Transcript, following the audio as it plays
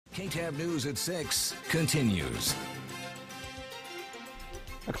KTAB News at 6 continues.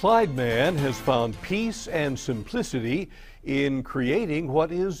 A Clyde man has found peace and simplicity in creating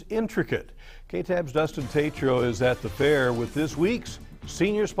what is intricate. KTAB's Dustin Tatro is at the fair with this week's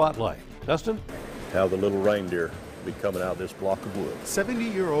Senior Spotlight. Dustin? How the little reindeer be coming out of this block of wood.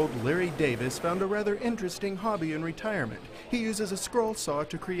 70-year-old Larry Davis found a rather interesting hobby in retirement. He uses a scroll saw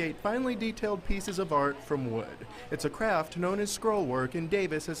to create finely detailed pieces of art from wood. It's a craft known as scroll work, and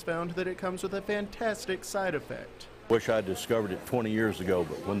Davis has found that it comes with a fantastic side effect. Wish I'd discovered it 20 years ago,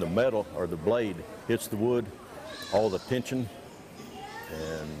 but when the metal or the blade hits the wood, all the tension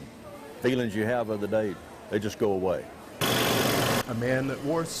and feelings you have of the day, they just go away. A man that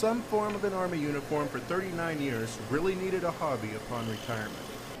wore some form of an Army uniform for 39 years really needed a hobby upon retirement.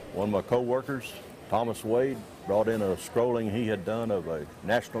 One of my co-workers, Thomas Wade, brought in a scrolling he had done of a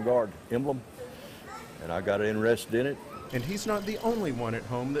National Guard emblem, and I got interested in it. And he's not the only one at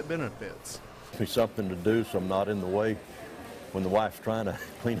home that benefits. Be something to do so I'm not in the way when the wife's trying to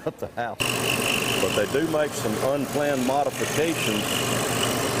clean up the house. But they do make some unplanned modifications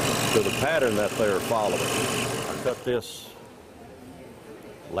to the pattern that they're following. I cut this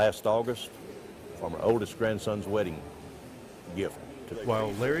last August for my oldest grandson's wedding gift.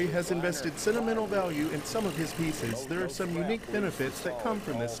 While Larry has invested sentimental value in some of his pieces, there are some unique benefits that come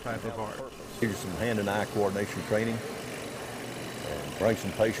from this type of art. Here's some hand and eye coordination training and bring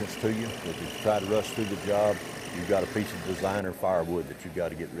some patience to you. If you try to rush through the job, you've got a piece of designer firewood that you've got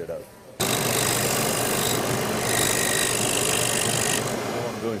to get rid of.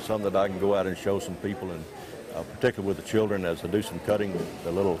 I'm doing something that I can go out and show some people, and particularly with the children, as I do some cutting,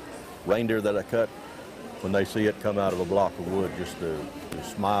 the little reindeer that I cut, when they see it come out of a block of wood, just the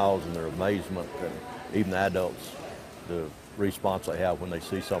smiles and their amazement, and even the adults, the response they have when they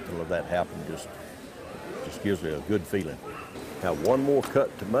see something like that happen just gives me a good feeling. Have one more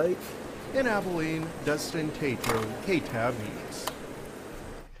cut to make. In Abilene, Dustin Tatro, KTAB News.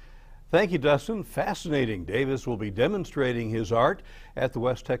 Thank you, Dustin. Fascinating. Davis will be demonstrating his art at the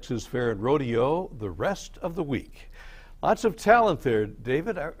West Texas Fair and Rodeo the rest of the week. Lots of talent there,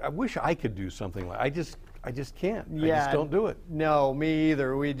 David. I wish I could do something like I just can't. Yeah, I just don't do it. No, me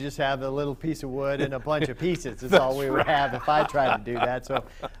either. We just have a little piece of wood and a bunch of pieces. That's all we would have if I tried to do that. So,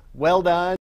 well done.